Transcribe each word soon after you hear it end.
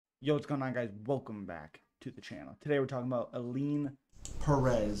Yo, what's going on, guys? Welcome back to the channel. Today we're talking about Ailín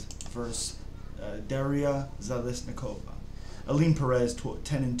Pérez versus Darya Zheleznyakova. Ailín Pérez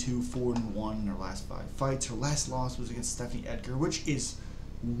 10-2, 4-1 in her last 5 fights. Her last loss was against Stephanie Edgar, which is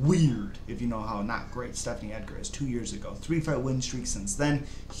weird if you know how not great Stephanie Edgar is. 2 years ago, 3-fight win streak since then.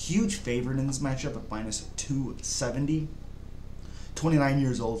 Huge favorite in this matchup at -270. 29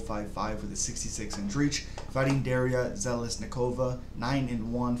 years old, 5'5", with a 66-inch reach, fighting Darya Zheleznyakova,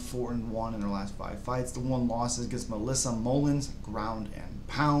 9-1, 4-1 in her last 5 fights. The one loss is against Melissa Mullins, ground and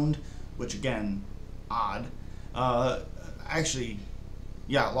pound, which again, odd. Actually,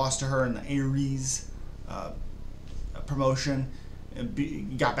 yeah, lost to her in the Aries promotion.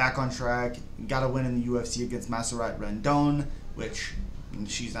 Got back on track, got a win in the UFC against Maserat Rendon, which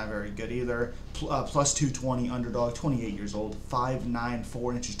she's not very good either. Plus 220 underdog, 28 years old, 5'9",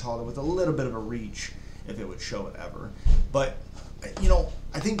 4 inches taller, with a little bit of a reach if it would show it ever. But, you know,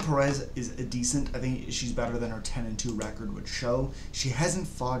 I think Perez is a decent. I think she's better than her 10-2 record would show. She hasn't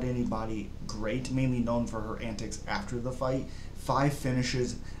fought anybody great, mainly known for her antics after the fight. 5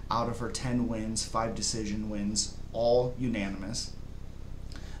 finishes out of her 10 wins, 5 decision wins, all unanimous.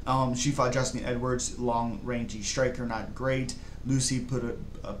 She fought Justin Edwards, long-rangey striker, not great. Lucy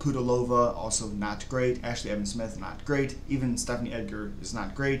Pudilova, also not great. Ashley Evans Smith, not great. Even Stephanie Edgar is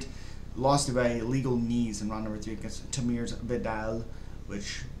not great. Lost by illegal knees in round number 3 against Tamir's Vidal,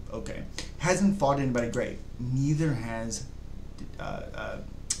 which, okay. Hasn't fought anybody great. Neither has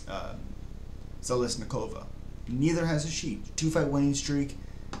Zheleznyakova. Neither has she. 2-fight winning streak.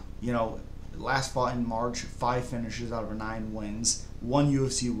 You know, last fought in March, 5 finishes out of her 9 wins. 1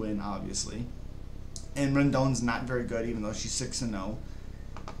 UFC win, obviously. And Rendon's not very good, even though she's 6-0.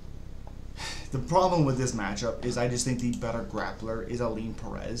 The problem with this matchup is I just think the better grappler is Ailín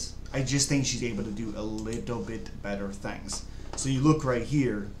Pérez. I just think she's able to do a little bit better things. So you look right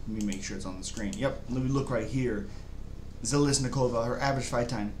here. Let me make sure it's on the screen. Yep, let me look right here. Zheleznyakova, her average fight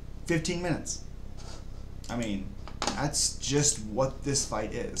time, 15 minutes. I mean, that's just what this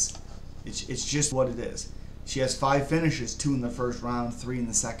fight is. It's just what it is. She has 5 finishes, 2 in the first round, 3 in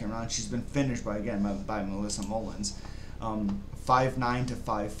the second round. She's been finished by Melissa Mullins. 5'9" to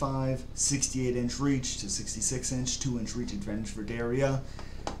 5'5", 68-inch reach to 66-inch, 2-inch reach advantage for Darya.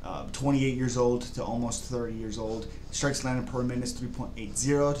 28 years old to almost 30 years old. Strikes landed per minute is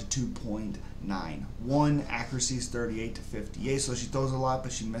 3.80 to 2.91. Accuracy is 38 to 58, so she throws a lot,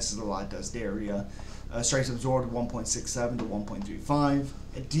 but she misses a lot, does Darya. Strikes absorbed 1.67 to 1.35.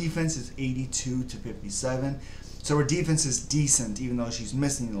 Defense is 82 to 57. So her defense is decent, even though she's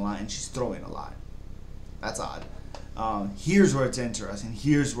missing a lot and she's throwing a lot. That's odd. Here's where it's interesting.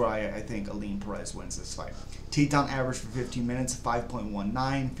 Here's where I think Ailín Pérez wins this fight. Takedown average for 15 minutes,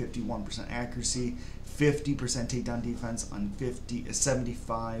 5.19, 51% accuracy, 50% takedown defense on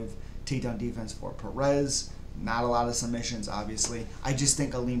 75 takedown defense for Pérez. Not a lot of submissions, obviously. I just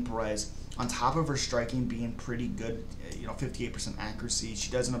think Ailín Pérez, on top of her striking being pretty good, you know, 58% accuracy, she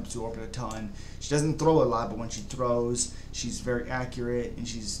doesn't absorb it a ton. She doesn't throw a lot, but when she throws, she's very accurate, and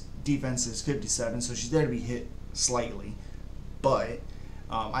she's defense is 57, so she's there to be hit slightly. But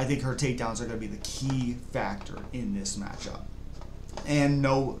I think her takedowns are going to be the key factor in this matchup. And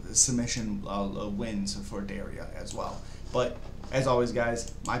no submission wins for Darya as well. But as always,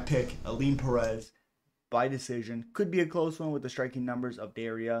 guys, my pick, Ailín Pérez, by decision. Could be a close one with the striking numbers of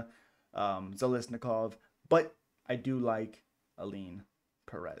Darya Zheleznyakova, but I do like Ailín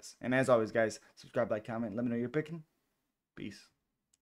Pérez. And as always, guys, subscribe, like, comment, let me know you're picking. Peace.